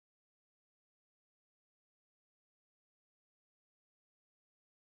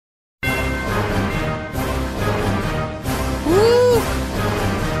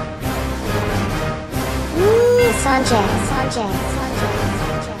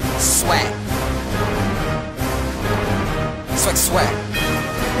Swag. Swag, swag.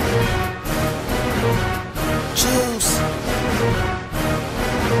 Juice.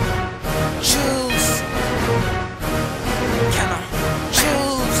 Juice.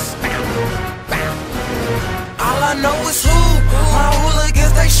 Cannible-Juice. All I know is who. My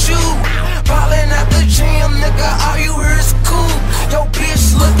hooligans, they shoot. Ballin' at the gym, nigga, all you hear is cool. Yo,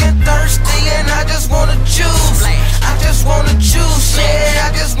 bitch looking thirsty and I just wanna juice. I just wanna juice, yeah,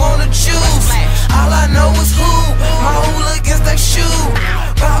 I just wanna juice. All I know is who. My hooligans, they shoot.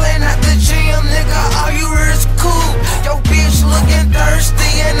 Ballin' at the gym, nigga, all you hear is cool. Yo, bitch looking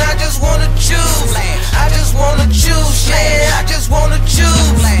thirsty and I just wanna juice. I just wanna juice, yeah, I just wanna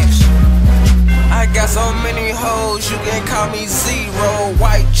juice. I got so many hoes, you can call me Zero.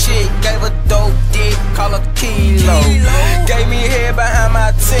 White chick, gave a dope dick, call her Kilo. Gave me head behind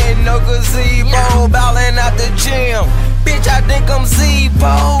my tent, no gazebo. Ballin' out the gym, bitch, I think I'm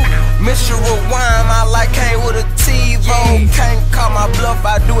Zebo. Mr. Rewind, my life came with a TiVo. Can't call my bluff,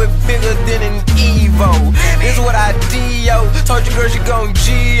 I do it bigger than an Evo. This is what I D.O. Told you girl she gon'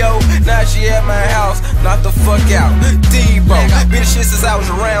 G.O. Now she at my house, knock the fuck out, Debo. Been shit since I was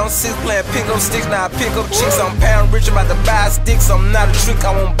around 6, playing pick up sticks. Now I pick up chicks, I'm pound rich, I'm about to buy sticks. I'm not a trick,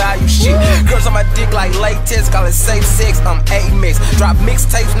 I won't buy you shit. Girls on my dick like latex, call it safe sex, I'm A-mix. Drop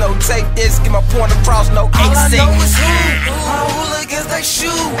mixtapes, no tape this, get my point across, no All I know is who, my hooligans, they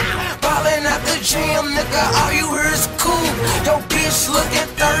shoot. Ballin' at the gym, nigga, all you hear is cool. Yo, bitch looking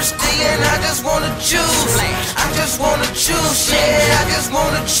thirsty and I just wanna juice. I just wanna juice, yeah, I just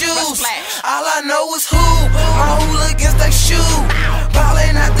wanna juice. All I know is who, my hooligans, they shoot.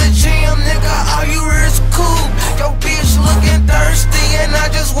 Ballin' at the gym, nigga, all you hear is cool. Yo, bitch looking thirsty and I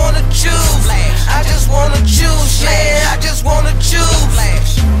just wanna juice. I just wanna juice, yeah, I just wanna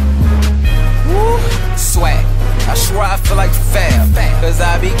juice. Woo. Swag. I swear I feel like Fab, cause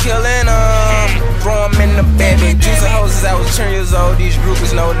I be killing them, throw them in the bed, big juicing hoes since I was 10 years old. These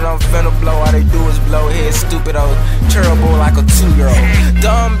groupies know that I'm finna blow, all they do is blow head, stupid old, terrible like a 2-year-old.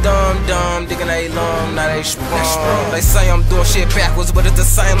 Dumb, dumb, dumb, digging they lung, now they sprung. They say I'm doing shit backwards, but it's the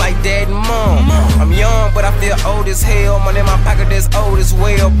same like dad and mom. I'm young, but I feel old as hell, money in my pocket that's old as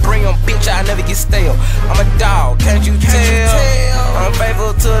well. Bring them, bitch, I never get stale. I'm a dog, can't you tell? I'm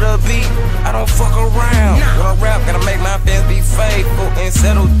faithful to the beat, I don't fuck around. When I rap, gotta make my fans be faithful and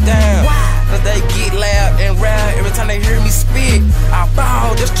settle down. Cause they get loud and rowdy every time they hear me spit. I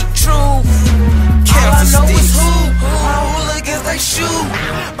ball, that's the truth. All I know is who, my hooligans, they shoot.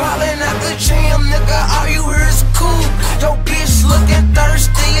 Ballin' at the gym, nigga, all you hear is cool. Yo, bitch looking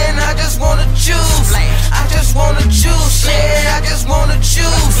thirsty and I just wanna juice. I just wanna juice, yeah, I just wanna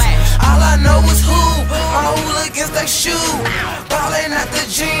juice. All I know is who, my hooligans, they shoot. Ballin' at the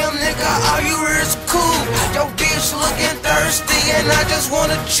gym, nigga, all you hear is cool. Yo, bitch looking thirsty and I just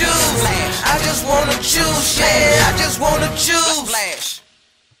wanna juice. I just wanna juice, yeah, I just wanna juice.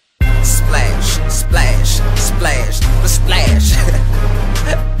 Splash, splash, splash, the splash.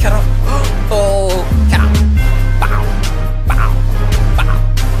 Can I? Oh, can I? Bow, bow, bow.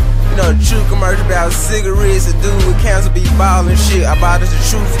 You know the true commercial about cigarettes, a dude with cancer be ballin' shit. I bought this the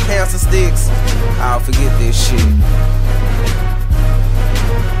truth for cancer sticks. I'll forget this shit.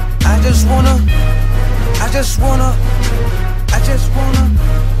 I just wanna